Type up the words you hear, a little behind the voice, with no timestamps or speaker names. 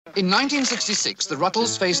In 1966, the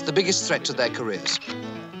Ruttles faced the biggest threat to their careers.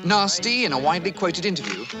 Nasty, in a widely quoted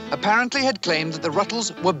interview, apparently had claimed that the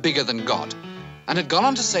Ruttles were bigger than God, and had gone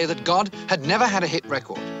on to say that God had never had a hit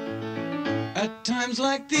record. At times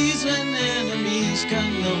like these, when enemies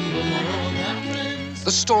can number more than friends.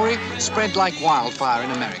 The story spread like wildfire in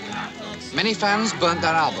America. Many fans burnt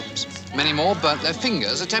their albums. Many more burnt their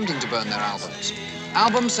fingers attempting to burn their albums.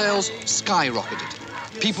 Album sales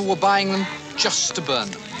skyrocketed. People were buying them just to burn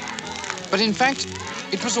them. But in fact,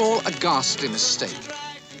 it was all a ghastly mistake.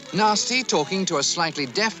 Nasty, talking to a slightly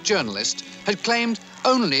deaf journalist, had claimed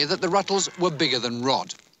only that the Ruttles were bigger than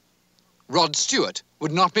Rod. Rod Stewart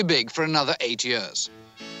would not be big for another 8 years.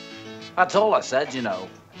 That's all I said, you know.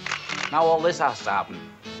 Now all this has to happen.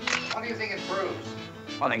 What do you think it proves?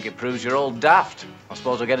 I think it proves you're all daft. I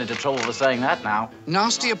suppose I'll get into trouble for saying that now.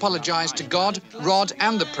 Nasty apologized to God, Rod,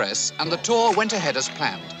 and the press, and the tour went ahead as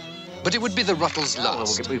planned. But it would be the Ruttles'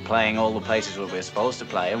 last. We'll be playing all the places where we're supposed to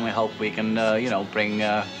play, and we hope we can, bring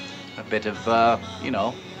a bit of,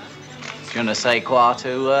 je ne sais quoi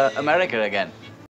to America again.